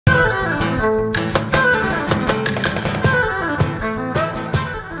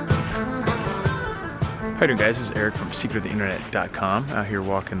How you doing, guys? This is Eric from secretoftheinternet.com, out here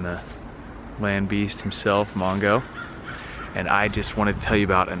walking the land beast himself, Mongo. And I just wanted to tell you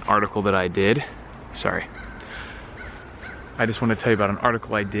about an article that I did. I just wanted to tell you about an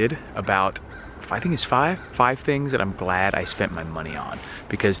article I did about, I think it's five things that I'm glad I spent my money on.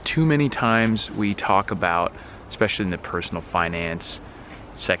 Because too many times we talk about, especially in the personal finance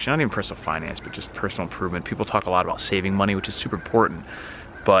section, not even personal finance, but just personal improvement, people talk a lot about saving money, which is super important.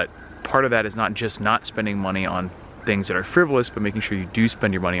 But part of that is not just not spending money on things that are frivolous, but making sure you do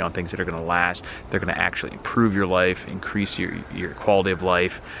spend your money on things that are gonna last, they're gonna actually improve your life, increase your quality of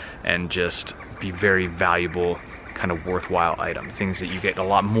life, and just be very valuable, kind of worthwhile items, things that you get a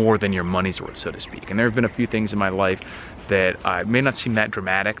lot more than your money's worth, so to speak. And there have been a few things in my life that may not seem that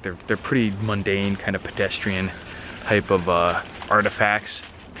dramatic. They're pretty mundane, kind of pedestrian type of artifacts,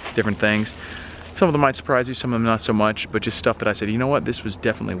 different things. Some of them might surprise you, some of them not so much, but just stuff that I said, you know what, this was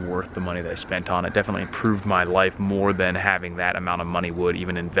definitely worth the money that I spent on it. Definitely improved my life more than having that amount of money would,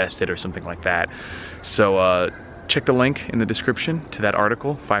 even invested or something like that. So check the link in the description to that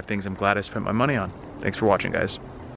article, 5 things I'm glad I spent my money on. Thanks for watching, guys.